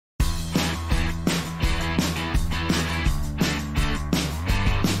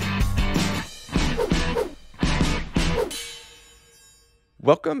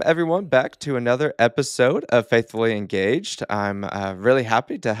Welcome, everyone, back to another episode of Faithfully Engaged. I'm really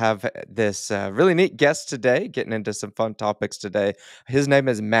happy to have this really neat guest today, getting into some fun topics today. His name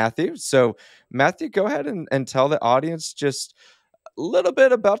is Matthew. So, Matthew, go ahead and tell the audience just a little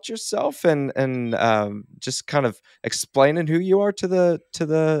bit about yourself and just kind of explaining who you are to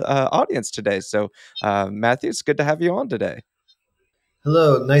the audience today. So, Matthew, it's good to have you on today.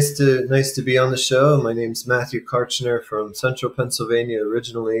 Hello, nice to be on the show. My name's Matthew Karchner from Central Pennsylvania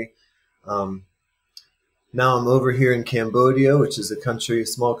originally. Um, Now I'm over here in Cambodia, which is a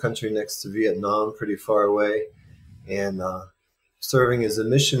small country next to Vietnam, pretty far away, and serving as a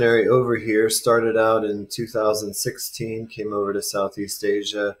missionary over here. Started out in 2016, came over to Southeast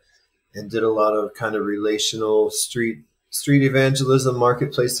Asia, and did a lot of kind of relational street evangelism,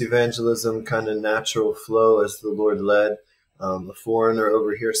 marketplace evangelism, kind of natural flow as the Lord led. A foreigner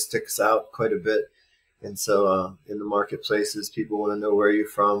over here sticks out quite a bit, and so in the marketplaces, people want to know where you're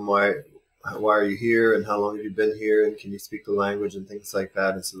from, why are you here, and how long have you been here, and can you speak the language and things like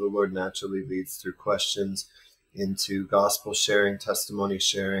that. And so the Lord naturally leads through questions into gospel sharing, testimony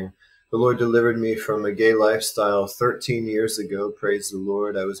sharing. The Lord delivered me from a gay lifestyle 13 years ago. Praise the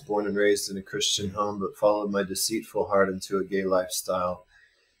Lord. I was born and raised in a Christian home, but followed my deceitful heart into a gay lifestyle.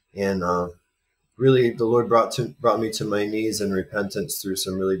 And really, the Lord brought me to my knees in repentance through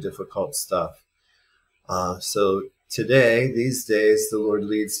some really difficult stuff. So today, these days, the Lord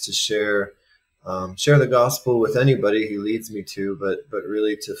leads to share the gospel with anybody He leads me to, but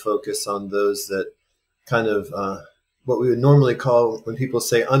really to focus on those that kind of what we would normally call, when people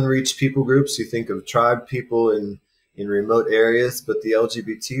say unreached people groups, you think of tribe people in remote areas, but the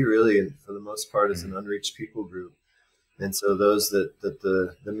LGBT really, for the most part, is an unreached people group. And so those that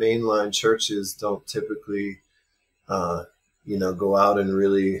the mainline churches don't typically, go out and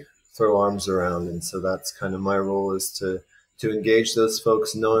really throw arms around. And so that's kind of my role, is to engage those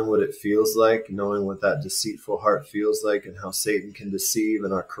folks, knowing what it feels like, knowing what that deceitful heart feels like, and how Satan can deceive,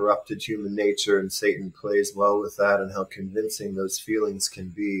 and our corrupted human nature, and Satan plays well with that, and how convincing those feelings can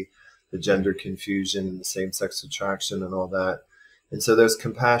be, the gender confusion and the same-sex attraction and all that. And so there's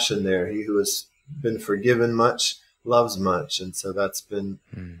compassion there. He who has been forgiven much loves much. And so that's been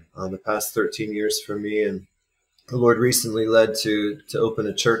the past 13 years for me. And the Lord recently led to open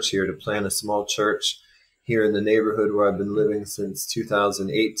a church here, to plant a small church here in the neighborhood where I've been living since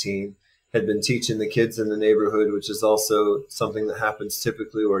 2018. Had been teaching the kids in the neighborhood, which is also something that happens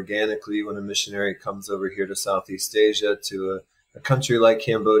typically organically when a missionary comes over here to Southeast Asia, to a country like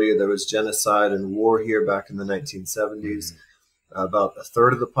Cambodia. There was genocide and war here back in the 1970s. About a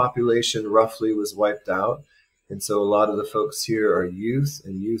third of the population roughly was wiped out. And so a lot of the folks here are youth,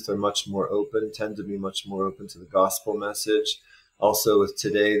 and youth are much more open, tend to be much more open to the gospel message. Also, with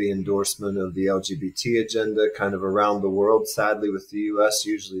today, the endorsement of the LGBT agenda kind of around the world, sadly, with the U.S.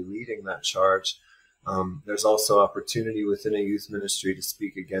 usually leading that charge, there's also opportunity within a youth ministry to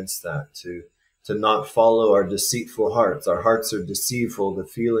speak against that, to not follow our deceitful hearts. Our hearts are deceitful. The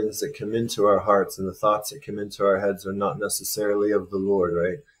feelings that come into our hearts and the thoughts that come into our heads are not necessarily of the Lord,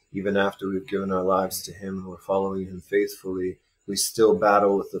 right? Even after we've given our lives to Him and we're following Him faithfully, we still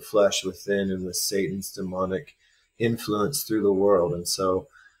battle with the flesh within and with Satan's demonic influence through the world. And so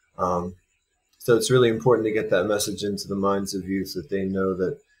it's really important to get that message into the minds of youth, that they know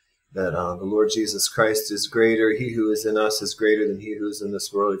that the Lord Jesus Christ is greater. He who is in us is greater than he who is in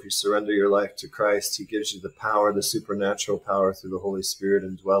this world. If you surrender your life to Christ, He gives you the power, the supernatural power through the Holy Spirit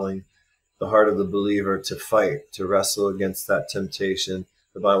indwelling the heart of the believer, to fight, to wrestle against that temptation.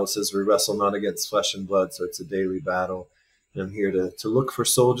 The Bible says we wrestle not against flesh and blood, so it's a daily battle. And I'm here to look for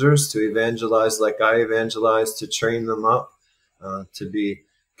soldiers, to evangelize like I evangelize, to train them up, to be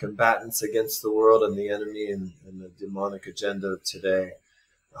combatants against the world and the enemy and the demonic agenda of today.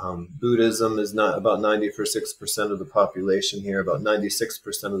 Buddhism is not about 96% of the population here. About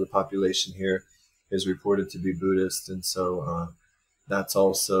 96% of the population here is reported to be Buddhist. And so that's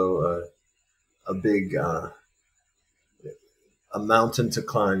also a big a mountain to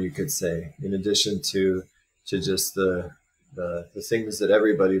climb, you could say, in addition to just the things that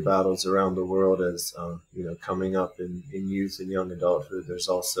everybody battles around the world as coming up in youth and young adulthood. There's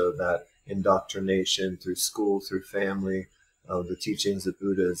also that indoctrination through school, through family, of the teachings of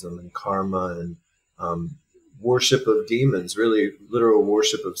Buddhism and karma, and worship of demons, really literal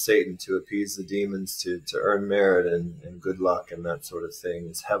worship of Satan, to appease the demons, to earn merit and good luck and that sort of thing,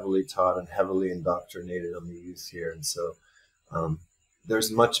 is heavily taught and heavily indoctrinated on the youth here. And so there's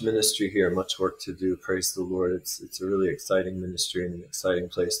much ministry here, much work to do. Praise the Lord. It's a really exciting ministry and an exciting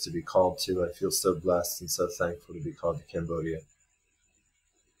place to be called to. I feel so blessed and so thankful to be called to Cambodia.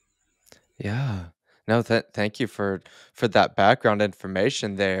 Yeah. No, thank you for that background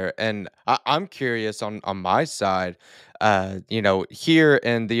information there. And I'm curious on my side. Here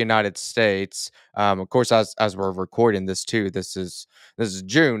in the United States, of course, as we're recording this too, this is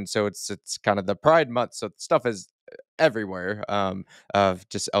June, so it's kind of the Pride month, so stuff is everywhere, of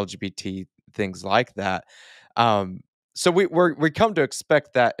just LGBT things like that. Um, so we come to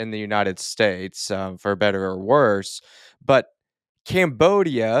expect that in the United States, for better or worse, but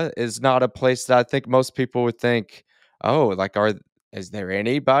Cambodia is not a place that I think most people would think, "Oh, like, is there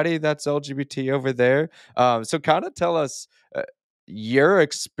anybody that's LGBT over there?" So kinda tell us, your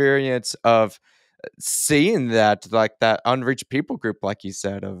experience of seeing that, like, that unreached people group, like you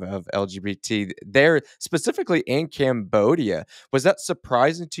said, of LGBT there, specifically in Cambodia. Was that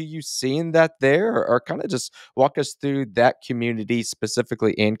surprising to you seeing that there? Or kinda just walk us through that community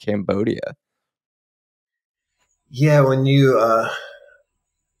specifically in Cambodia? Yeah, when you've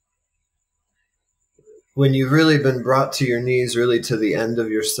really been brought to your knees, really to the end of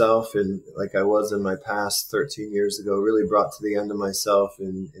yourself, and like I was in my past 13 years ago, really brought to the end of myself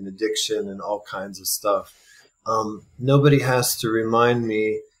in addiction and all kinds of stuff. Nobody has to remind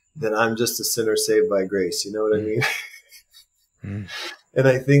me that I'm just a sinner saved by grace. You know what I Mm, mean? mm, And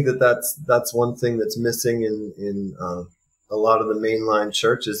I think that that's one thing that's missing in a lot of the mainline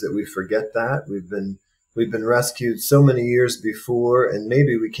churches, that we forget that we've been rescued so many years before, and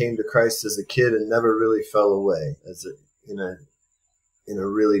maybe we came to Christ as a kid and never really fell away in a in a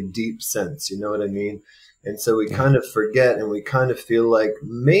really deep sense. You know what I mean? And so we yeah, kind of forget, and we kind of feel like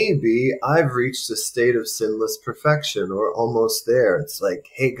maybe I've reached a state of sinless perfection or almost there. It's like,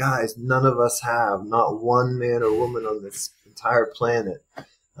 hey guys, none of us have, not one man or woman on this entire planet,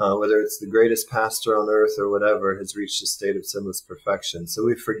 whether it's the greatest pastor on earth or whatever, has reached a state of sinless perfection. So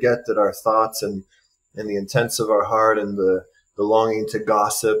we forget that our thoughts and the intents of our heart and the longing to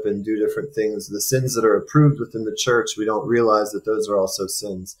gossip and do different things, the sins that are approved within the church, we don't realize that those are also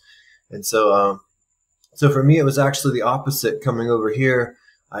sins. And so for me, it was actually the opposite coming over here.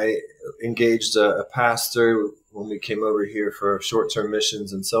 I engaged a pastor when we came over here for short-term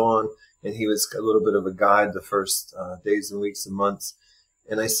missions and so on. And he was a little bit of a guide the first days and weeks and months.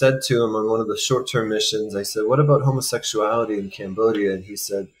 And I said to him on one of the short-term missions, I said, what about homosexuality in Cambodia? And he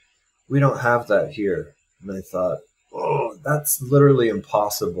said, we don't have that here. And I thought, oh, that's literally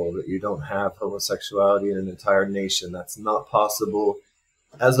impossible that you don't have homosexuality in an entire nation. That's not possible.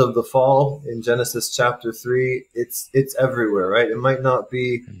 As of the fall in Genesis chapter 3, it's everywhere, right? mm,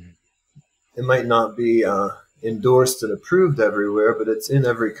 It might not be endorsed and approved everywhere, but it's in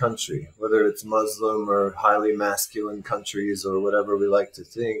every country, whether it's Muslim or highly masculine countries or whatever we like to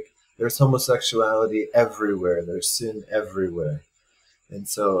think. There's homosexuality everywhere. There's sin everywhere. And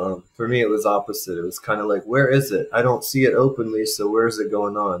so for me, it was opposite. It was kind of like, where is it? I don't see it openly, so where is it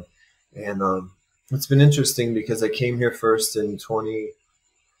going on? And it's been interesting because I came here first in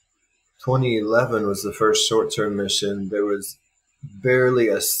 2011 was the first short-term mission. There was barely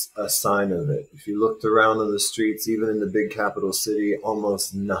a sign of it. If you looked around on the streets, even in the big capital city,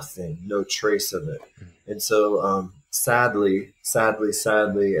 almost nothing, no trace of it. mm. And so sadly,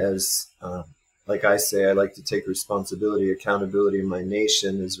 as like I say, I like to take responsibility, accountability. My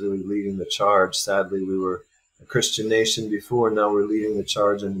nation is really leading the charge. Sadly, we were a Christian nation before. Now we're leading the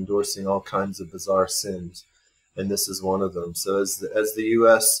charge and endorsing all kinds of bizarre sins, and this is one of them. So as the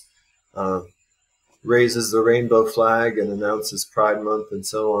U.S. Uh, raises the rainbow flag and announces Pride Month and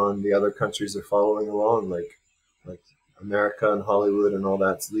so on, the other countries are following along, like America and Hollywood and all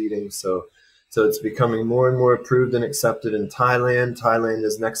that's leading. So it's becoming more and more approved and accepted in Thailand. Thailand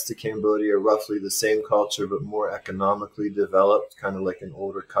is next to Cambodia, roughly the same culture, but more economically developed, kind of like an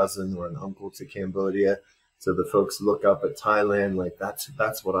older cousin or an uncle to Cambodia. So the folks look up at Thailand like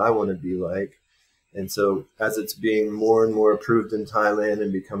that's what I want to be like. And so as it's being more and more approved in Thailand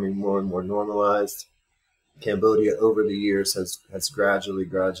and becoming more and more normalized, Cambodia over the years has gradually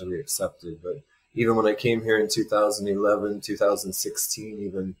accepted. But even when I came here in 2011, 2016,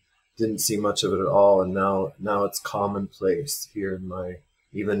 even didn't see much of it at all, and now it's commonplace here in my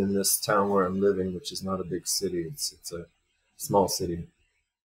even in this town where I'm living, which is not a big city. It's a small city.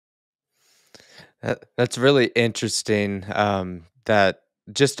 That's really interesting, that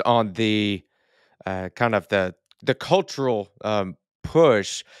just on the kind of the cultural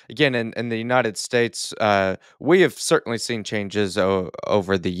push again in the United States, we have certainly seen changes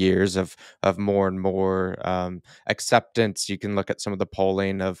over the years of more and more acceptance. You can look at some of the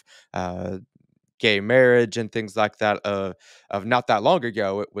polling of gay marriage and things like that. Of not that long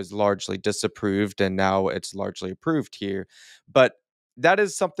ago, it was largely disapproved, and now it's largely approved here. But that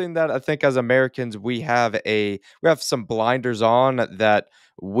is something that I think as Americans we have some blinders on that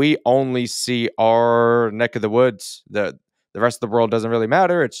we only see our neck of the woods. The rest of the world doesn't really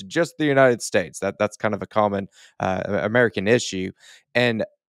matter. It's just the United States. That's kind of a common American issue. And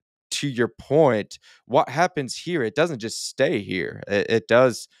to your point, what happens here, it doesn't just stay here. It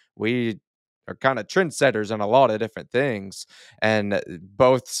does. We are kind of trendsetters in a lot of different things, and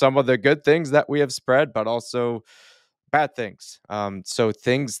both some of the good things that we have spread, but also bad things. So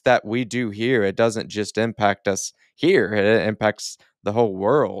things that we do here, it doesn't just impact us here; it impacts the whole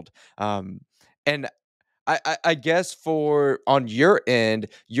world. And I guess for on your end,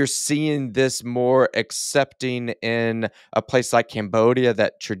 you're seeing this more accepting in a place like Cambodia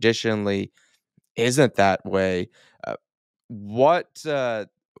that traditionally isn't that way. Uh, what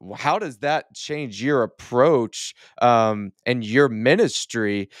how does that change your approach and your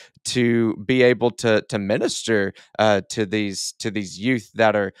ministry to be able to minister to these youth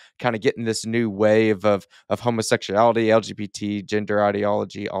that are kind of getting this new wave of homosexuality, LGBT, gender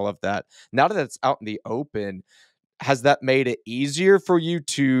ideology, all of that? Now that it's out in the open, has that made it easier for you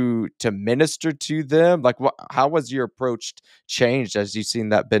to minister to them? Like, what? How was your approach changed as you've seen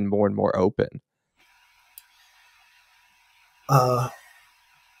that been more and more open? Uh,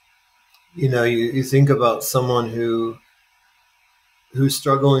 you think about someone who's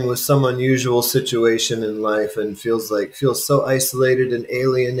struggling with some unusual situation in life and feels so isolated and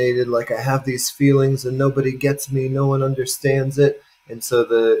alienated, like I have these feelings and nobody gets me, no one understands it. And so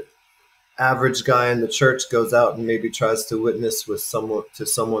the average guy in the church goes out and maybe tries to witness with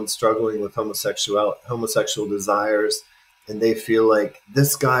someone struggling with homosexual desires, and they feel like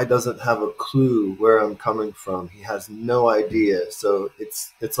this guy doesn't have a clue where I'm coming from. He has no idea. So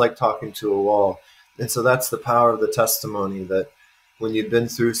it's like talking to a wall. And so that's the power of the testimony, that when you've been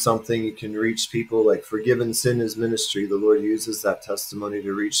through something, you can reach people. Like forgiven sin is ministry. The Lord uses that testimony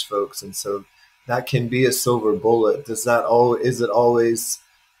to reach folks. And so that can be a silver bullet. Is it always,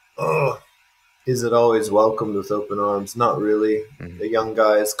 oh, is it always welcomed with open arms? Not really. Mhm. The young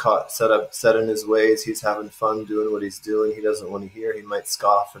guy is set in his ways. He's having fun doing what he's doing. He doesn't want to hear. He might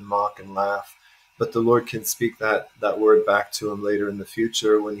scoff and mock and laugh, but the Lord can speak that word back to him later in the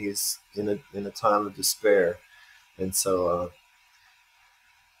future when he's in a time of despair. And so,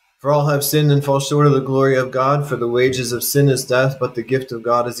 for all have sinned and fall short of the glory of God. For the wages of sin is death, but the gift of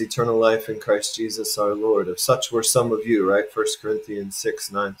God is eternal life in Christ Jesus our Lord. Of such were some of you, right? 1 Corinthians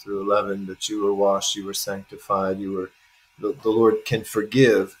 6:9-11, that you were washed, you were sanctified, the Lord can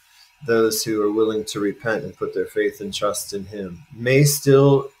forgive those who are willing to repent and put their faith and trust in him. May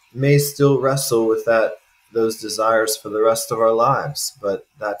still wrestle with those desires for the rest of our lives, but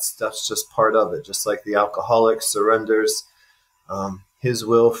that's just part of it. Just like the alcoholic surrenders his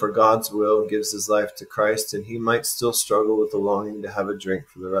will for God's will, gives his life to Christ, and he might still struggle with the longing to have a drink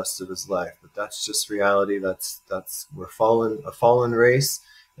for the rest of his life. But that's just reality. We're a fallen race,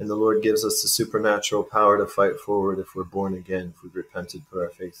 and the Lord gives us the supernatural power to fight forward if we're born again, if we've repented, put our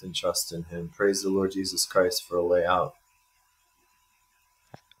faith and trust in him. Praise the Lord Jesus Christ for a way out.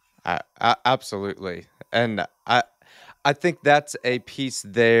 Absolutely, and I think that's a piece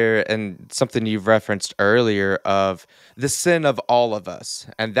there, and something you've referenced earlier of the sin of all of us,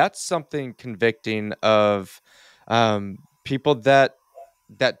 and that's something convicting of people that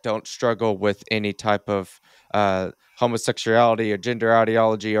don't struggle with any type of homosexuality or gender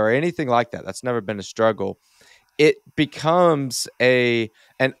ideology or anything like that. That's never been a struggle. It becomes a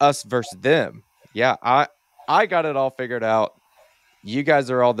an us versus them. Yeah, I got it all figured out. You guys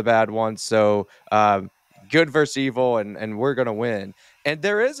are all the bad ones, so good versus evil, and we're gonna win. And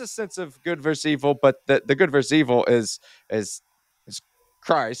there is a sense of good versus evil, but the good versus evil is is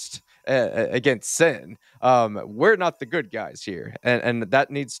Christ against sin. We're not the good guys here, and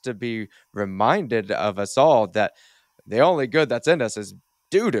that needs to be reminded of us all, that the only good that's in us is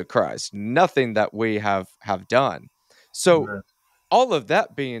due to Christ, nothing that we have done. So Amen. all of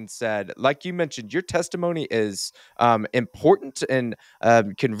that being said, like you mentioned, your testimony is important and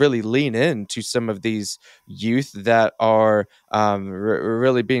can really lean into some of these youth that are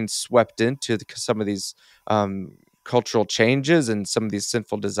really being swept into some of these cultural changes and some of these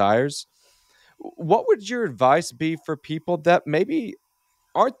sinful desires. What would your advice be for people that maybe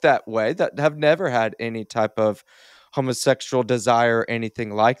aren't that way, that have never had any type of homosexual desire or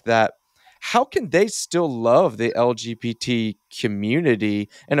anything like that? How can they still love the LGBT community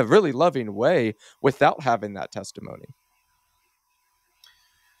in a really loving way without having that testimony?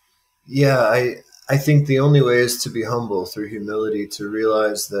 Yeah, I think the only way is to be humble through humility, to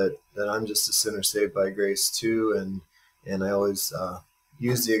realize that I'm just a sinner saved by grace too, and I always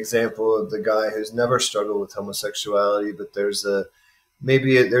use the example of the guy who's never struggled with homosexuality, but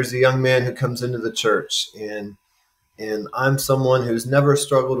maybe there's a young man who comes into the church, and I'm someone who's never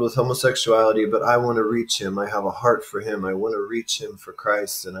struggled with homosexuality, but I want to reach him. I have a heart for him. I want to reach him for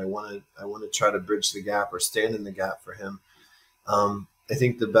Christ, and I want to try to bridge the gap or stand in the gap for him. I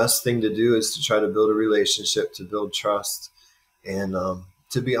think the best thing to do is to try to build a relationship, to build trust, and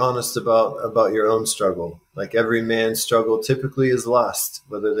to be honest about your own struggle. Like every man's struggle typically is lust,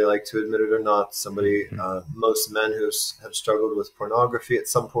 whether they like to admit it or not. Most men who have struggled with pornography at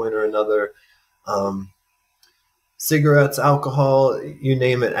some point or another, cigarettes, alcohol, you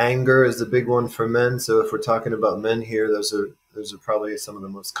name it. Anger is a big one for men. So if we're talking about men here, those are probably some of the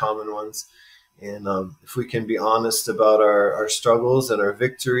most common ones. And if we can be honest about our struggles and our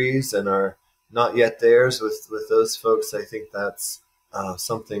victories and our not yet theirs with those folks, I think that's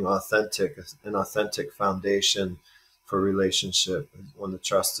something authentic, an authentic foundation for relationship when the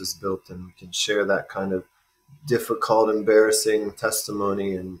trust is built and we can share that kind of difficult, embarrassing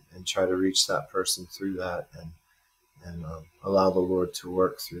testimony and try to reach that person through that and allow the Lord to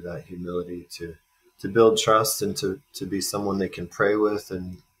work through that humility to build trust and to be someone they can pray with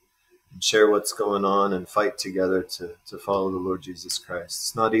and share what's going on and fight together to follow the Lord Jesus Christ.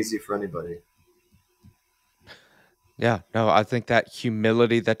 It's not easy for anybody. Yeah, no, I think that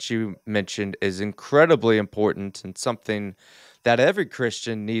humility that you mentioned is incredibly important and something that every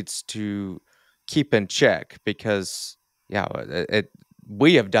Christian needs to keep in check because, yeah,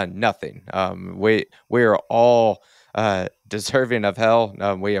 we have done nothing. We are all deserving of hell.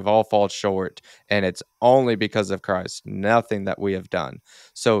 We have all fallen short, and it's only because of Christ, nothing that we have done.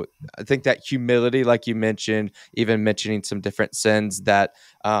 So I think that humility, like you mentioned, even mentioning some different sins that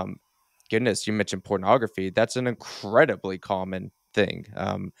goodness, you mentioned pornography. That's an incredibly common thing.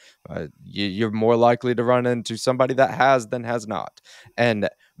 You're more likely to run into somebody that has than has not. And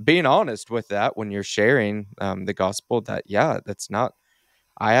being honest with that when you're sharing the gospel, that yeah, that's not.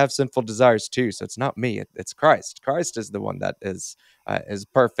 I have sinful desires too, so it's not me. It's Christ. Christ is the one that is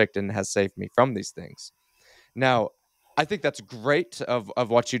perfect and has saved me from these things. Now, I think that's great of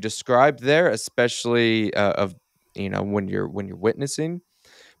what you described there, especially of when you're witnessing,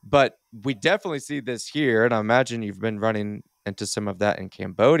 but we definitely see this here, and I imagine you've been running into some of that in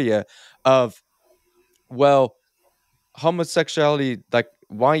Cambodia of, well, homosexuality, like,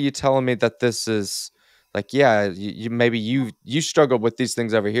 why are you telling me that this is like, yeah, you maybe you struggle with these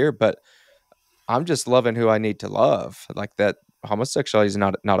things over here, but I'm just loving who I need to love. Like that homosexuality is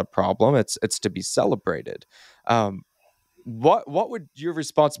not a problem. It's to be celebrated. Um, what would your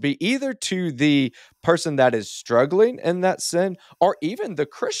response be either to the person that is struggling in that sin or even the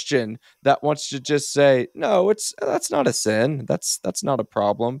Christian that wants to just say, "No, that's not a sin. That's not a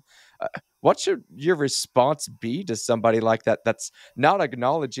problem." What should your response be to somebody like that that's not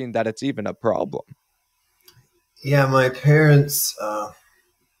acknowledging that it's even a problem? Yeah, my parents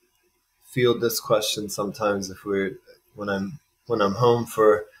field this question sometimes if we're when I'm home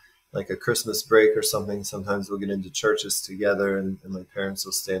for like a Christmas break or something. Sometimes we'll get into churches together, and my parents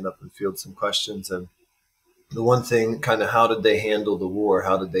will stand up and field some questions. And the one thing, kind of, how did they handle the war?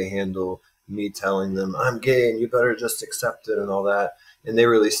 How did they handle me telling them I'm gay and you better just accept it and all that? And they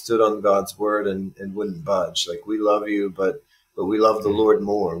really stood on God's word and wouldn't budge. Like, we love you, but we love the Lord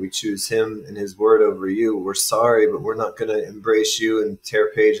more. We choose him and his word over you. We're sorry, but we're not going to embrace you and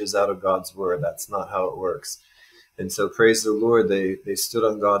tear pages out of God's word. That's not how it works. And so praise the Lord, they stood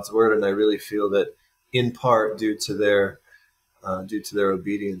on God's word. And I really feel that in part due to their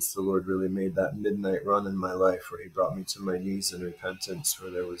obedience, the Lord really made that midnight run in my life where he brought me to my knees in repentance,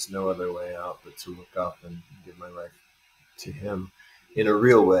 where there was no other way out but to look up and give my life to him in a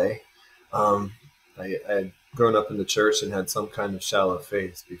real way. I had grown up in the church and had some kind of shallow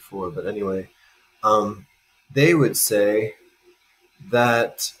faith before. But anyway, they would say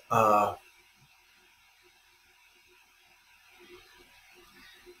that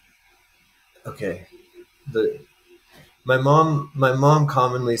okay, my mom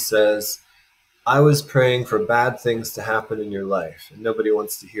commonly says, I was praying for bad things to happen in your life. And nobody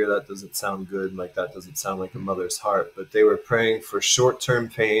wants to hear that. Doesn't sound good. Like, that doesn't sound like a mother's heart. But they were praying for short-term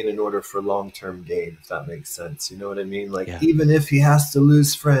pain in order for long-term gain, if that makes sense. You know what I mean? Like, Yeah. even if he has to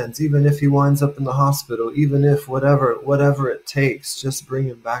lose friends, even if he winds up in the hospital, even if whatever it takes, just bring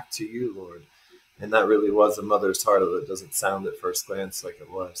him back to you, Lord. And that really was a mother's heart, although it doesn't sound at first glance like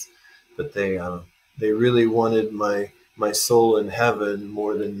it was. But they really wanted my soul in heaven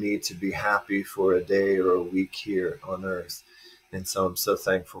more than me to be happy for a day or a week here on earth. And so I'm so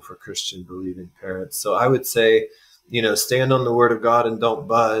thankful for Christian believing parents. So I would say, stand on the word of God and don't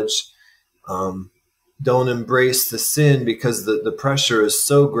budge. don't embrace the sin because the pressure is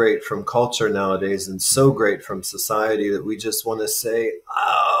so great from culture nowadays and so great from society that we just want to say,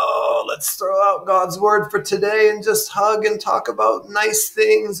 oh, let's throw out God's word for today and just hug and talk about nice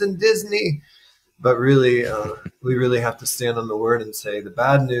things and Disney. But really, we really have to stand on the word and say the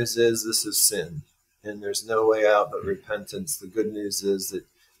bad news is this is sin and there's no way out but repentance. The good news is that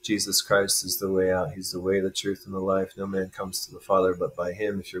Jesus Christ is the way out. He's the way, the truth, and the life. No man comes to the Father but by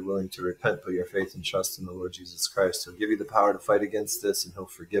him. If you're willing to repent, put your faith and trust in the Lord Jesus Christ, he'll give you the power to fight against this and he'll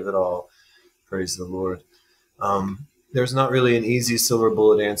forgive it all. Praise the Lord. There's not really an easy silver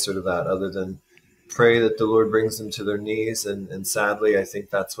bullet answer to that other than pray that the Lord brings them to their knees. And sadly, I think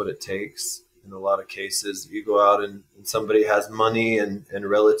that's what it takes. In a lot of cases, you go out and somebody has money and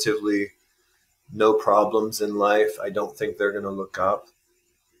relatively no problems in life. I don't think they're going to look up.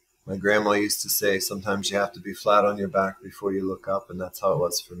 My grandma used to say, sometimes you have to be flat on your back before you look up, and that's how it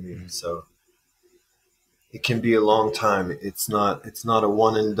was for me. So it can be a long time. It's not a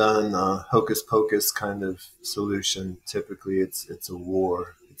one and done hocus pocus kind of solution. Typically, it's a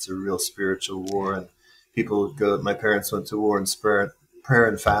war. It's a real spiritual war, and people would go. My parents went to war in prayer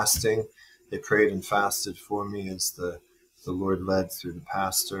and fasting. They prayed and fasted for me as the Lord led through the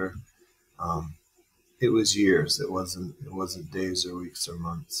pastor. It was years. It wasn't days or weeks or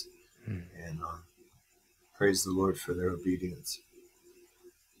months. And praise the Lord for their obedience.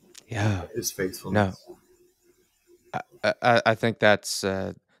 Yeah. His faithfulness. No, I think that's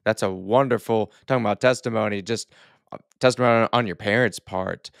a wonderful talking about testimony. Just testimony on your parents'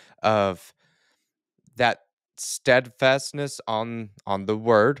 part of that steadfastness on the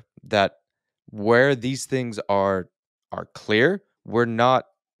word, that where these things are clear, we're not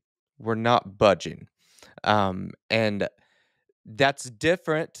budging. And that's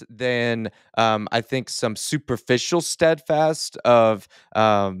different than I think some superficial steadfast of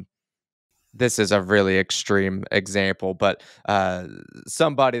this is a really extreme example, but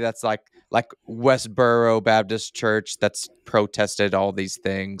somebody that's like Westboro Baptist Church that's protested all these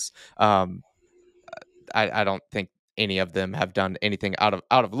things. I don't think any of them have done anything out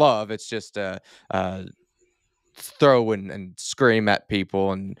of love. It's just uh, throw and scream at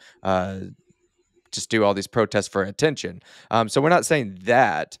people and just do all these protests for attention. So we're not saying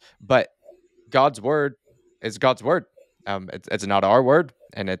that, but God's word is God's word. It's not our word,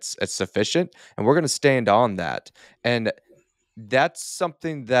 and it's sufficient, and we're going to stand on that. And that's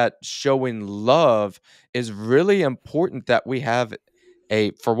something that showing love is really important. That we have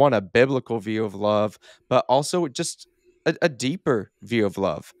for one, a biblical view of love, but also just a deeper view of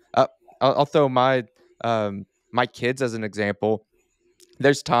love. I'll throw my kids as an example.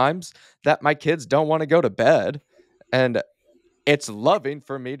 There's times that my kids don't want to go to bed, and it's loving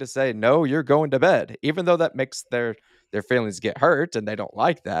for me to say, "No, you're going to bed," even though that makes their feelings get hurt and they don't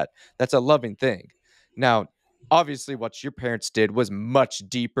like that. That's a loving thing. Now, obviously, what your parents did was much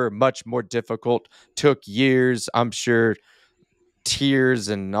deeper, much more difficult, took years, I'm sure, tears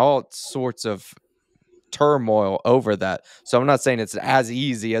and all sorts of turmoil over that. So I'm not saying it's as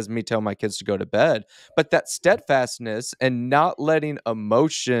easy as me telling my kids to go to bed, but that steadfastness and not letting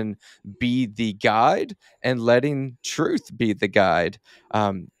emotion be the guide and letting truth be the guide.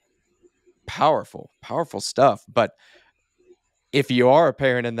 Um, powerful stuff. But if you are a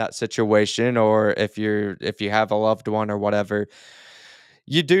parent in that situation, or if you have a loved one or whatever,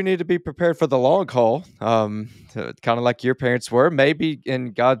 you do need to be prepared for the long haul. Kind of like your parents were, maybe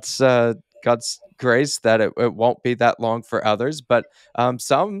in God's grace that it won't be that long for others, but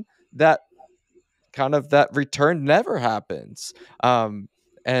some that kind of that return never happens.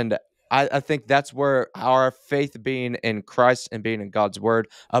 And I think that's where our faith being in Christ and being in God's word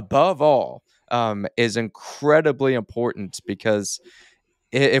above all is incredibly important, because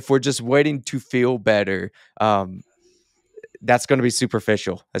if we're just waiting to feel better, that's going to be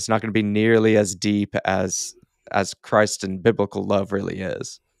superficial. It's not going to be nearly as deep as Christ and biblical love really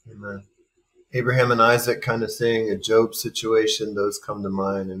is. Amen. Abraham and Isaac kind of thing, a Job situation, those come to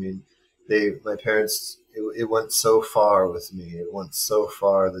mind. I mean, my parents, it went so far with me. It went so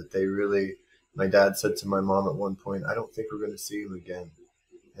far that my dad said to my mom at one point, I don't think we're going to see him again.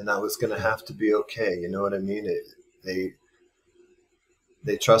 And that was going to have to be okay. You know what I mean?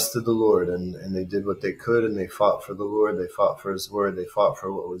 They trusted the Lord, and they did what they could, and they fought for the Lord. They fought for his word. They fought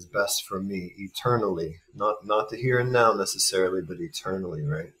for what was best for me eternally, not the here and now necessarily, but eternally.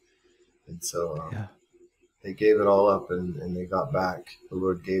 Right. And so, Yeah. they gave it all up, and they got back. The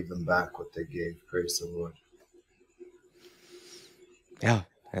Lord gave them back what they gave. Praise the Lord. Yeah,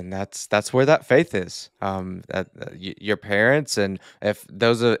 and that's where that faith is. Your parents, and if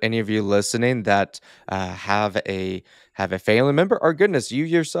those are any of you listening that have a family member, or goodness, you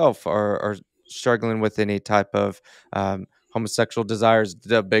yourself are struggling with any type of homosexual desires.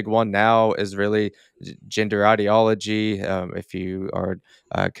 The big one now is really gender ideology. If you are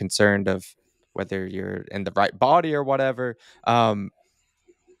concerned of whether you're in the right body or whatever,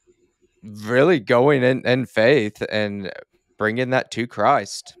 really going in faith and bringing that to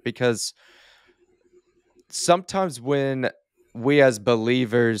Christ, because sometimes when we as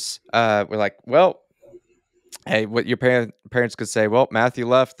believers, we're like, well, hey, what your parents could say, well, Matthew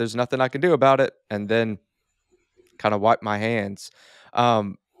left, there's nothing I can do about it, and then kind of wipe my hands.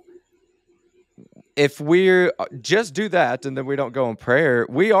 Um, if we're just do that and then we don't go in prayer,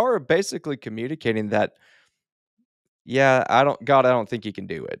 we are basically communicating that, yeah, I don't think you can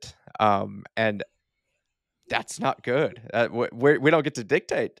do it. And that's not good. We don't get to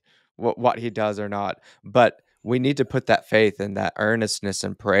dictate what he does or not, but we need to put that faith and that earnestness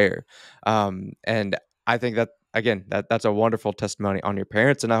in prayer. And I think that again, that's a wonderful testimony on your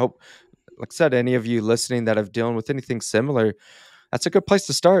parents. And I hope, like I said, any of you listening that have dealing with anything similar, that's a good place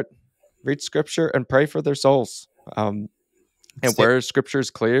to start. Read scripture and pray for their souls. And Stand, where scripture is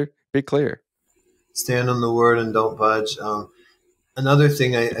clear, be clear. stand on the word and don't budge. Another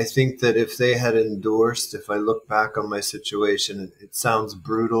thing, I think that if they had endorsed, if I look back on my situation, it sounds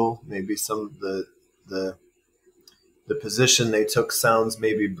brutal. Maybe some of the the position they took sounds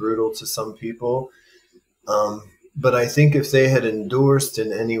maybe brutal to some people. But I think if they had endorsed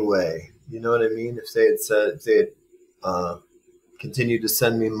in any way, you know what I mean? If they had said, if they had continued to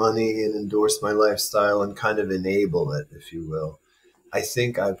send me money and endorse my lifestyle and kind of enable it, if you will, I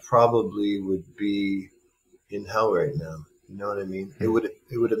think I probably would be in hell right now. You know what I mean? Hmm.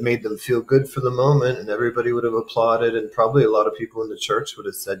 It would have made them feel good for the moment, and everybody would have applauded, and probably a lot of people in the church would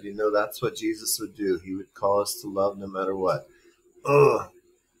have said, you know, that's what Jesus would do. He would call us to love no matter what. Ugh.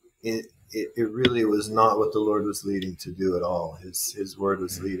 It really was not what the Lord was leading to do at all. His word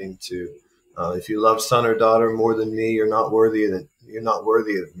was leading to, if you love son or daughter more than me, you're not worthy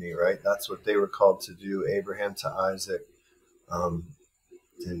of me, right? That's what they were called to do. Abraham to Isaac,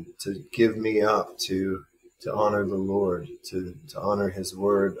 to give me up, to honor the Lord, to honor his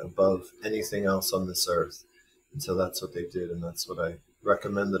word above anything else on this earth. And so that's what they did, and that's what I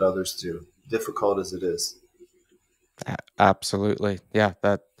recommend that others do, difficult as it is. Absolutely. Yeah,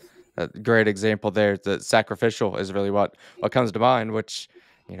 that great example there. The sacrificial is really what comes to mind, which,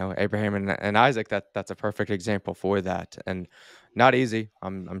 Abraham and Isaac, that's a perfect example for that. And not easy.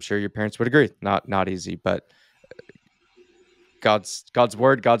 I'm sure your parents would agree. Not easy, but God's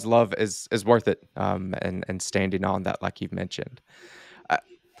word, God's love is worth it. And standing on that, like you've mentioned.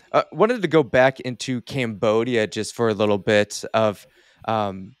 I wanted to go back into Cambodia just for a little bit of,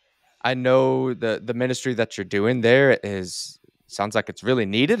 um, I know the ministry that you're doing there is sounds like it's really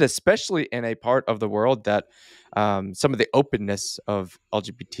needed, especially in a part of the world that some of the openness of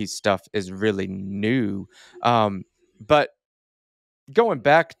LGBT stuff is really new. But going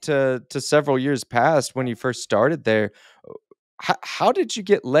back to several years past when you first started there, how did you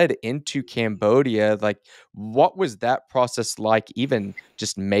get led into Cambodia? Like, what was that process like, even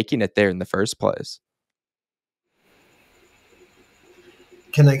just making it there in the first place?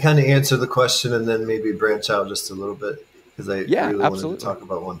 Can I kind of answer the question and then maybe branch out just a little bit? Because I Yeah, really wanted to absolutely. talk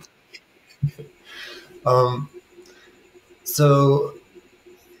about one thing. Um, so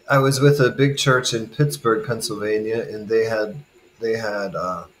I was with a big church in Pittsburgh, Pennsylvania, and they had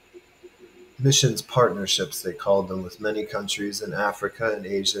missions partnerships, they called them, with many countries in Africa and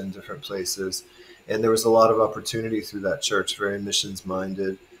Asia and different places. And there was a lot of opportunity through that church, very missions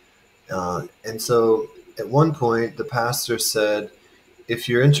minded. And so at one point, the pastor said, if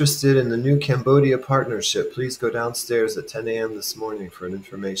you're interested in the new Cambodia partnership, please go downstairs at 10 a.m. this morning for an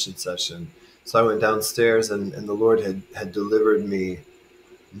information session. So I went downstairs, and the Lord had delivered me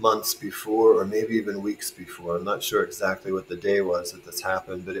months before, or maybe even weeks before. I'm not sure exactly what the day was that this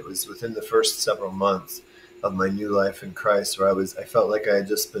happened, but it was within the first several months of my new life in Christ, where I felt like I had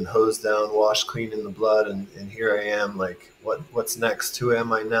just been hosed down, washed clean in the blood, and here I am, like, what's next? Who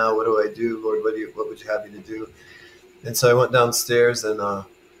am I now? What do I do, Lord? What would you have me to do? And so I went downstairs, and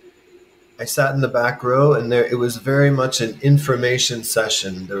I sat in the back row, and there it was very much an information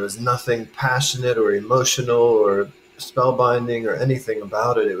session. There was nothing passionate or emotional or spellbinding or anything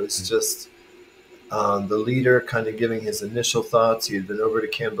about it. It was just the leader kind of giving his initial thoughts. He had been over to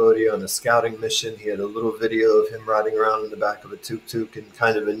Cambodia on a scouting mission. He had a little video of him riding around in the back of a tuk-tuk, and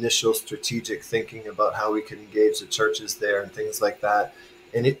kind of initial strategic thinking about how we could engage the churches there and things like that.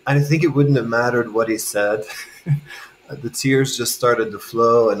 And I think it wouldn't have mattered what he said. The tears just started to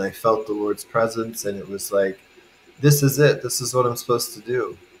flow, and I felt the Lord's presence, and it was like, this is it. This is what I'm supposed to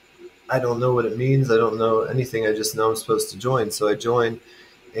do. I don't know what it means. I don't know anything. I just know I'm supposed to join. So I joined,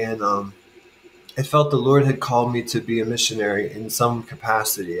 and I felt the Lord had called me to be a missionary in some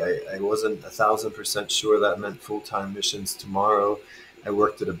capacity. I wasn't 1,000% sure that meant full-time missions tomorrow. I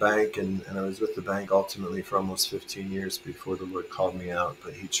worked at a bank, and I was with the bank ultimately for almost 15 years before the Lord called me out.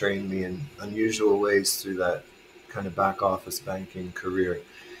 But He trained me in unusual ways through that kind of back office banking career.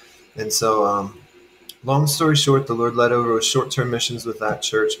 And so, long story short, the Lord led over with short-term missions with that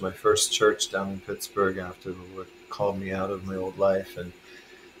church, my first church down in Pittsburgh after the Lord called me out of my old life. And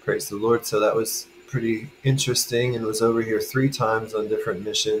praise the Lord. So that was pretty interesting, and was over here 3 times on different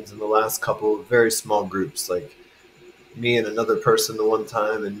missions. And the last couple, very small groups, like me and another person the one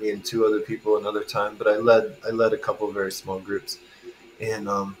time, and me and 2 other people another time. But I led a couple of very small groups, and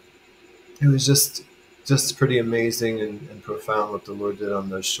it was just pretty amazing and profound what the Lord did on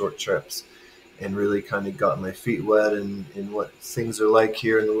those short trips, and really kind of got my feet wet in what things are like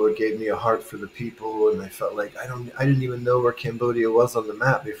here. And the Lord gave me a heart for the people, and I felt like I didn't even know where Cambodia was on the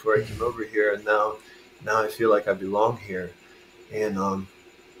map before I came over here, and now I feel like I belong here. And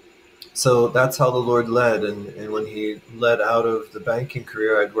so that's how the Lord led. And when He led out of the banking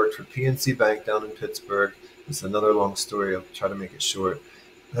career, I'd worked for PNC Bank down in Pittsburgh. It's another long story. I'll try to make it short.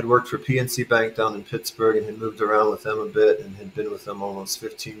 Had worked for PNC Bank down in Pittsburgh and had moved around with them a bit, and had been with them almost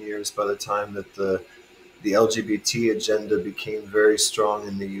 15 years by the time that the LGBT agenda became very strong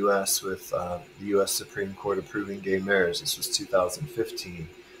in the U.S. with the U.S. Supreme Court approving gay marriage. This was 2015.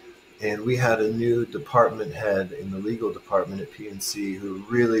 And we had a new department head in the legal department at PNC who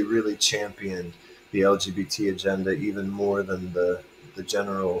really, really championed the LGBT agenda even more than the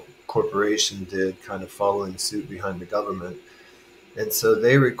general corporation did, kind of following suit behind the government. And so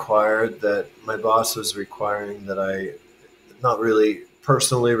they required that, my boss was requiring that I, not really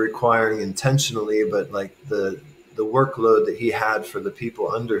personally requiring intentionally, but like the workload that he had for the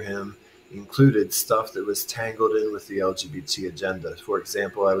people under him included stuff that was tangled in with the LGBT agenda. For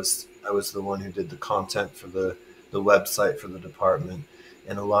example, I was the one who did the content for the website for the department,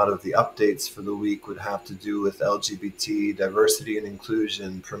 and a lot of the updates for the week would have to do with LGBT diversity and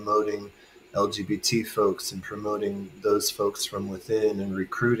inclusion, promoting LGBT folks and promoting those folks from within and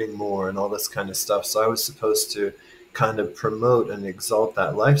recruiting more and all this kind of stuff. So I was supposed to kind of promote and exalt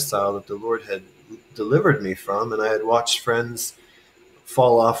that lifestyle that the Lord had delivered me from. And I had watched friends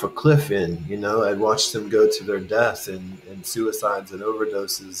fall off a cliff in, I'd watched them go to their death and suicides and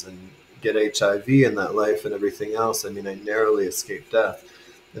overdoses and get HIV in that life and everything else. I mean, I narrowly escaped death.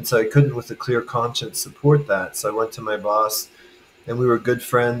 And so I couldn't, with a clear conscience, support that. So I went to my boss, and we were good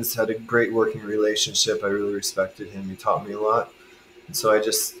friends, had a great working relationship. I really respected him. He taught me a lot. And so I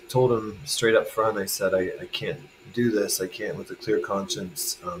just told him straight up front, I said, I can't do this. I can't, with a clear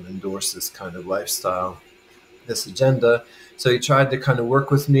conscience, endorse this kind of lifestyle, this agenda. So he tried to kind of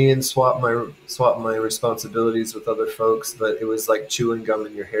work with me and swap my responsibilities with other folks, but it was like chewing gum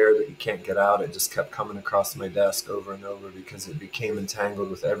in your hair that you can't get out. It just kept coming across my desk over and over because it became entangled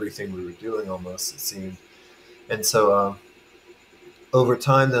with everything we were doing, almost, it seemed. And so over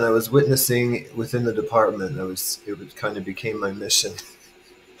time, then I was witnessing within the department. It kind of became my mission.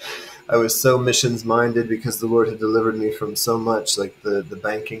 I was so missions minded because the Lord had delivered me from so much. Like the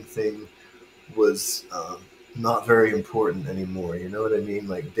banking thing was not very important anymore. You know what I mean?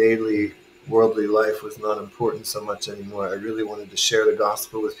 Like daily worldly life was not important so much anymore. I really wanted to share the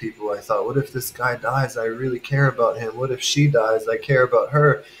gospel with people. I thought, what if this guy dies? I really care about him. What if she dies? I care about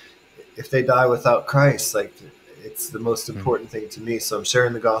her. If they die without Christ, like, it's the most important thing to me. So I'm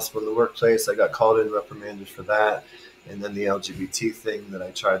sharing the gospel in the workplace. I got called in, reprimanded for that. And then the LGBT thing that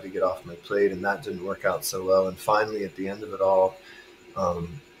I tried to get off my plate, and that didn't work out so well. And finally, at the end of it all,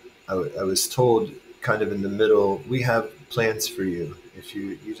 I was told, kind of in the middle, we have plans for you. If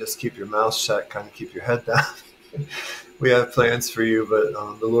you just keep your mouth shut, kind of keep your head down, we have plans for you.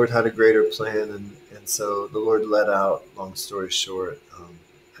 But the Lord had a greater plan, and so the Lord led out. Long story short,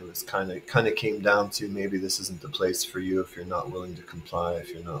 it was kind of came down to, maybe this isn't the place for you if you're not willing to comply,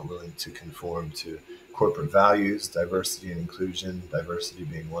 if you're not willing to conform to corporate values, diversity and inclusion, diversity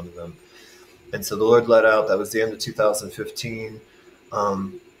being one of them. And so the Lord led out. That was the end of 2015.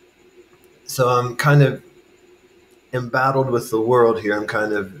 So I'm kind of embattled with the world here. I'm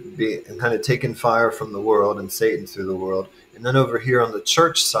kind of taking fire from the world and Satan through the world. And then over here on the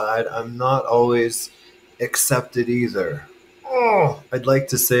church side, I'm not always accepted either. Oh, I'd like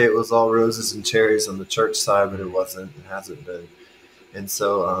to say it was all roses and cherries on the church side, but it wasn't. It hasn't been. And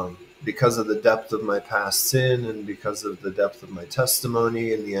so because of the depth of my past sin, and because of the depth of my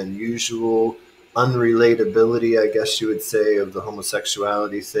testimony and the unusual unrelatability, I guess you would say, of the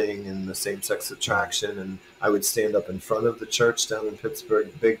homosexuality thing and the same-sex attraction, and I would stand up in front of the church down in Pittsburgh,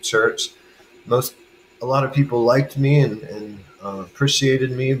 big church. A lot of people liked me and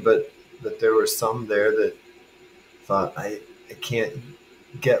appreciated me, but that there were some there that thought, I can't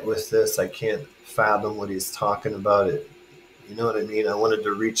get with this. I can't fathom what he's talking about. It, you know what I mean? I wanted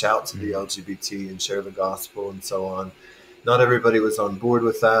to reach out to the Mm. LGBT and share the gospel and so on. Not everybody was on board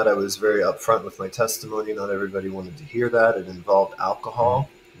with that. I was very upfront with my testimony. Not everybody wanted to hear that. It involved Mm. alcohol,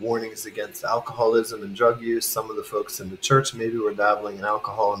 warnings against alcoholism and drug use. Some of the folks in the church maybe were dabbling in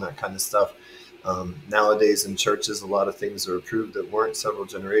alcohol and that kind of stuff. Nowadays in churches, a lot of things are approved that weren't several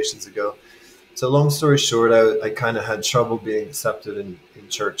generations ago. So long story short, I kind of had trouble being accepted in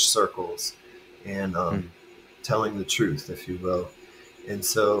church circles and Mm. telling the truth, if you will. And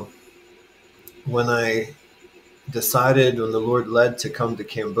so when I decided, when the Lord led to come to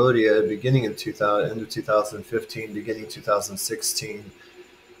Cambodia, beginning in 2000, end of 2015, beginning 2016,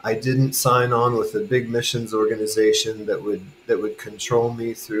 I didn't sign on with a big missions organization that would control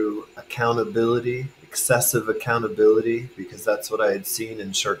me through accountability, excessive accountability, because that's what I had seen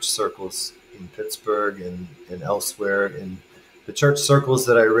in church circles in Pittsburgh and elsewhere. And the church circles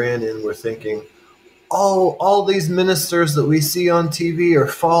that I ran in were thinking, all these ministers that we see on TV are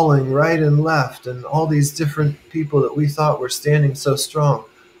falling right and left, and all these different people that we thought were standing so strong.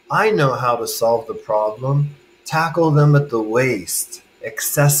 I know how to solve the problem. Tackle them at the waist.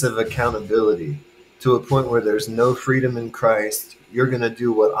 Excessive accountability to a point where there's no freedom in Christ. You're going to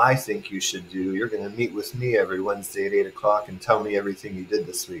do what I think you should do. You're going to meet with me every Wednesday at 8 o'clock and tell me everything you did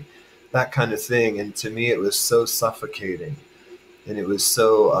this week. That kind of thing. And to me, it was so suffocating. And it was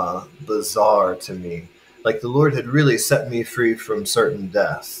so bizarre to me. Like the Lord had really set me free from certain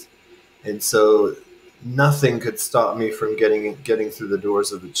death. And so nothing could stop me from getting through the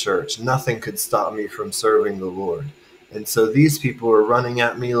doors of the church. Nothing could stop me from serving the Lord. And so these people were running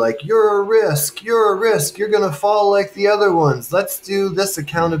at me like, you're a risk, you're going to fall like the other ones. Let's do this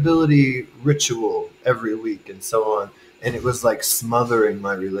accountability ritual every week and so on. And it was like smothering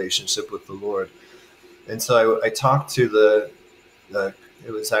my relationship with the Lord. And so I talked to it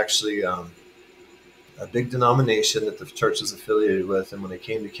was actually a big denomination that the church is affiliated with. And when I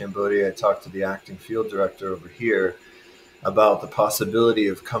came to Cambodia, I talked to the acting field director over here about the possibility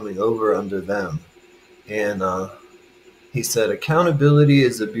of coming over under them. And he said, accountability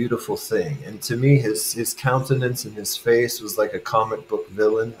is a beautiful thing. And to me, his countenance and his face was like a comic book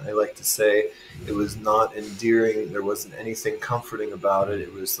villain, I like to say. It was not endearing. There wasn't anything comforting about it.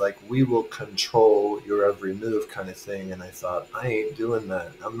 It was like, we will control your every move kind of thing. And I thought, I ain't doing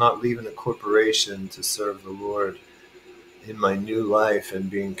that. I'm not leaving a corporation to serve the Lord in my new life and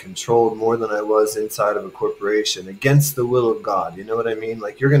being controlled more than I was inside of a corporation against the will of God. You know what I mean?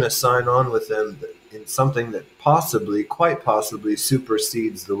 Like, you're going to sign on with them in something that possibly, quite possibly,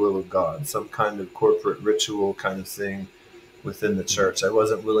 supersedes the will of God, some kind of corporate ritual kind of thing within the church. I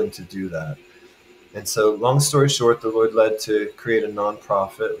wasn't willing to do that. And so, long story short, the Lord led to create a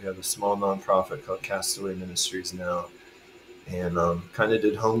nonprofit. We have a small nonprofit called Castaway Ministries now, and kind of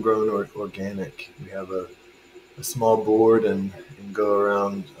did homegrown or organic. We have a small board and go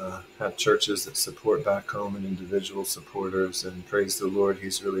around, have churches that support back home and individual supporters, and praise the Lord,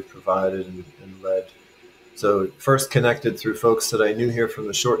 he's really provided and led. So first connected through folks that I knew here from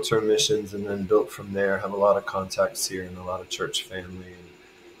the short-term missions, and then built from there. Have a lot of contacts here and a lot of church family.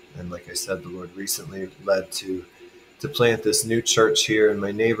 And like I said, the Lord recently led to plant this new church here in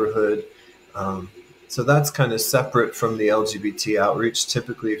my neighborhood. So that's kind of separate from the LGBT outreach.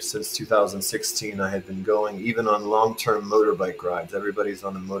 Typically, since 2016, I had been going even on long-term motorbike rides. Everybody's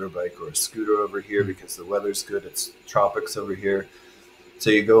on a motorbike or a scooter over here because the weather's good. It's tropics over here. So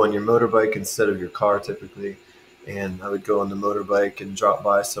you go on your motorbike instead of your car typically. And I would go on the motorbike and drop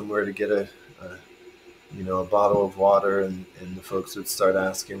by somewhere to get a bottle of water. And the folks would start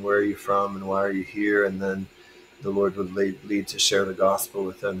asking, where are you from and why are you here? And then the Lord would lead to share the gospel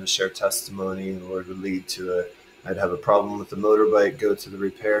with them, to share testimony. The Lord would lead to I'd have a problem with the motorbike, go to the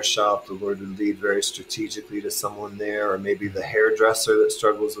repair shop. The Lord would lead very strategically to someone there, or maybe the hairdresser that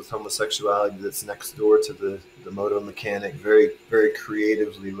struggles with homosexuality that's next door to the moto mechanic. Very, very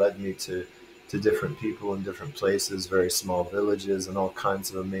creatively led me to different people in different places, very small villages and all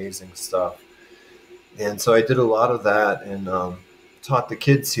kinds of amazing stuff. And so I did a lot of that and taught the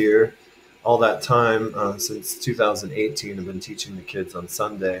kids here. All that time, since 2018, I've been teaching the kids on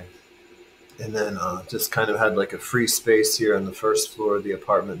Sunday. And then just kind of had like a free space here on the first floor of the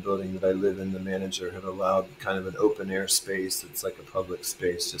apartment building that I live in. The manager had allowed kind of an open air space. It's like a public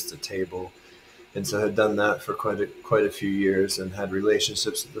space, just a table. And so I had done that for quite a few years and had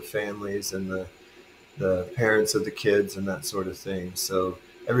relationships with the families and the parents of the kids and that sort of thing. So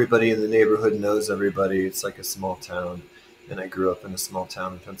everybody in the neighborhood knows everybody. It's like a small town. And I grew up in a small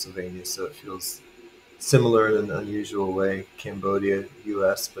town in Pennsylvania, so it feels similar in an unusual way. Cambodia,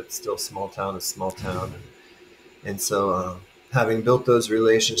 U.S., but still small town is small town. And so, having built those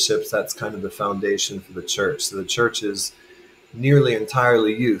relationships, that's kind of the foundation for the church. So the church is nearly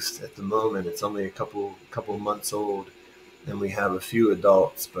entirely youth at the moment. It's only a couple months old, and we have a few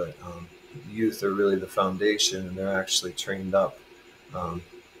adults, but youth are really the foundation, and they're actually trained up. Um,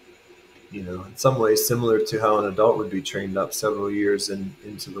 in some ways similar to how an adult would be trained up several years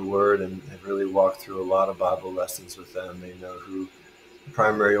into the Word, and have really walked through a lot of Bible lessons with them. They know who the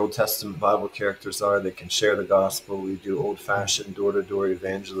primary Old Testament Bible characters are. They can share the gospel. We do old-fashioned door-to-door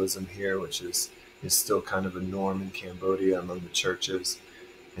evangelism here, which is still kind of a norm in Cambodia among the churches.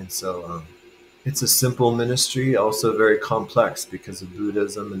 And so it's a simple ministry, also very complex because of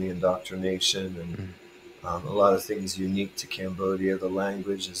Buddhism and the indoctrination and a lot of things unique to Cambodia. The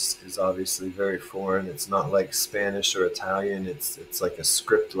language is obviously very foreign. It's not like Spanish or Italian. It's like a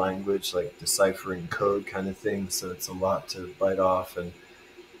script language, like deciphering code kind of thing. So it's a lot to bite off, and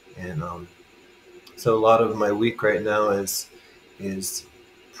so a lot of my week right now is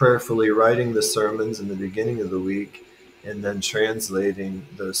prayerfully writing the sermons in the beginning of the week, and then translating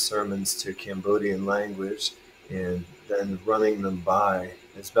those sermons to Cambodian language, and then running them by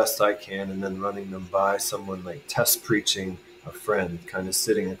as best I can, and then running them by someone, like test preaching a friend, kind of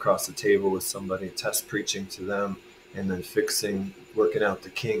sitting across the table with somebody, test preaching to them, and then working out the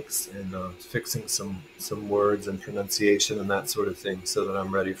kinks, and fixing some words and pronunciation and that sort of thing, so that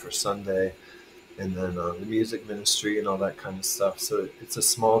I'm ready for Sunday. And then the music ministry and all that kind of stuff. So it's a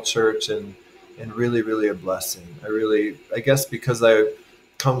small church, and really, really a blessing. I guess because I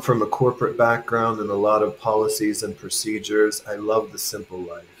come from a corporate background and a lot of policies and procedures, I love the simple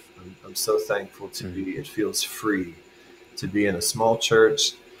life. I'm so thankful to be, it feels free to be in a small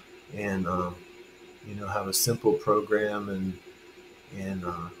church, and have a simple program, and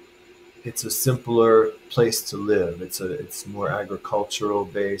it's a simpler place to live. It's more agricultural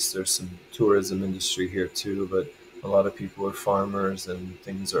based. There's some tourism industry here too, but a lot of people are farmers, and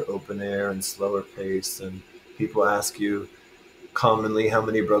things are open air and slower paced. And people ask you commonly, how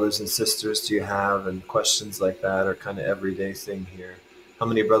many brothers and sisters do you have? And questions like that are kind of everyday thing here. How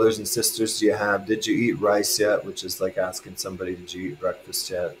many brothers and sisters do you have? Did you eat rice yet? Which is like asking somebody, did you eat breakfast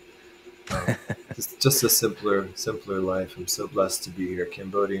yet? It's just a simpler life. I'm so blessed to be here.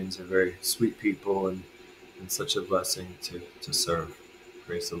 Cambodians are very sweet people, and such a blessing to serve.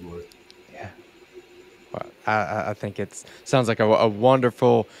 Praise the Lord. Yeah. Well, I think it sounds like a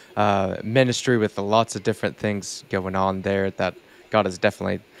wonderful ministry with lots of different things going on there, that God has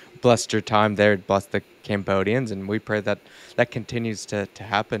definitely blessed your time there, blessed the Cambodians, and we pray that that continues to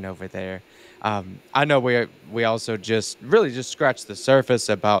happen over there. I know we also just scratched the surface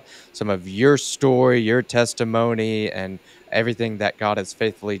about some of your story, your testimony, and everything that God has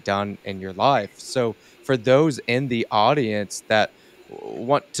faithfully done in your life. So for those in the audience that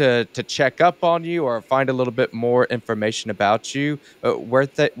want to check up on you or find a little bit more information about you,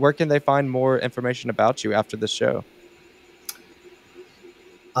 where can they find more information about you after the show?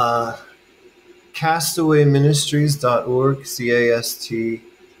 Castawayministries.org,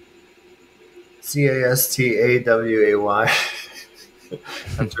 CASTAWAY. I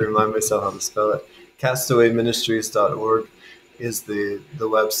have to remind myself how to spell it. Castawayministries.org is the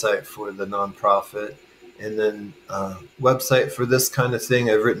website for the nonprofit. And then website for this kind of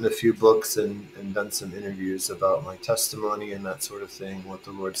thing, I've written a few books and done some interviews about my testimony and that sort of thing, what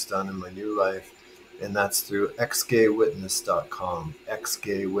the Lord's done in my new life. And that's through xgaywitness.com,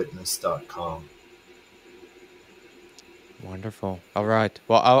 xgaywitness.com. Wonderful. All right.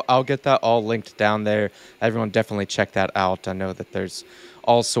 Well, I'll get that all linked down there. Everyone definitely check that out. I know that there's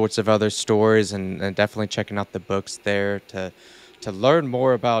all sorts of other stories, and definitely checking out the books there to learn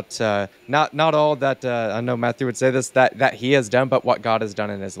more about not all that I know Matthew would say this that he has done, but what God has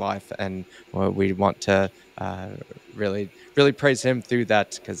done in his life, and we want to really praise him through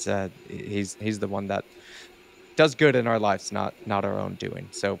that, because he's the one that does good in our lives, not our own doing.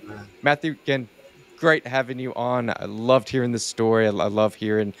 So, Matthew, again, great having you on. I loved hearing this story. I love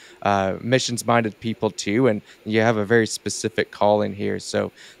hearing missions-minded people too, and you have a very specific calling here.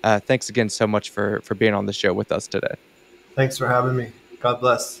 So, thanks again so much for being on the show with us today. Thanks for having me. God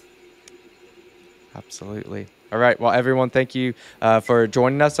bless. Absolutely. All right. Well, everyone, thank you for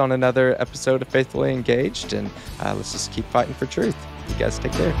joining us on another episode of Faithfully Engaged, and let's just keep fighting for truth. You guys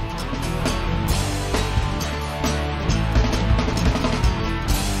take care.